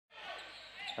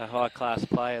a high-class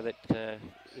player that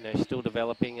you know, still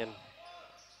developing, and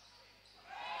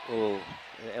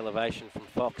elevation from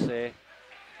Fox there.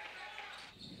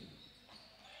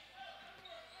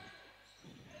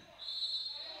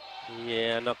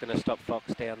 Yeah, not going to stop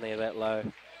Fox down there that low.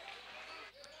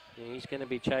 Yeah, he's going to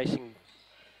be chasing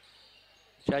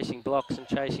blocks and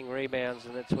chasing rebounds,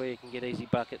 and that's where you can get easy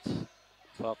buckets.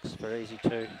 Fox for easy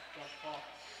 2.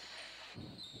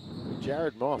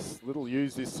 Jared Moss, little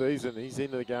used this season. He's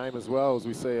into the game as well, as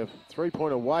we see a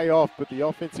 3-pointer way off, but the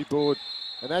offensive board,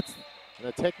 and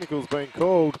the technical's been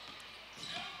called.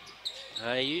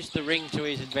 He used the ring to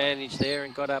his advantage there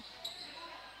and got up.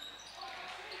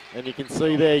 And you can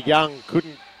see there, Young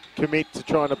couldn't commit to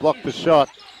trying to block the shot.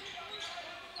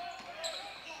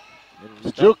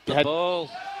 And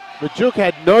Majuk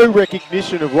had no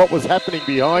recognition of what was happening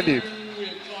behind him.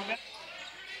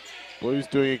 Blues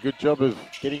doing a good job of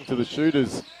getting to the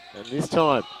shooters, and this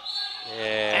time,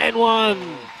 and one.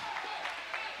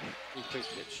 He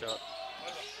picked that shot.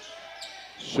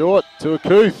 Short to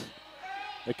Akuth.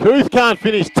 Akuth can't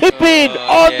finish. Tip in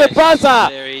on the buzzer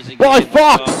by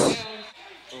Fox.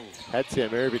 Hadzian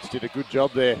Merovic did a good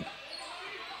job there.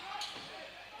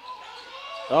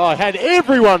 Oh, had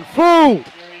everyone fooled.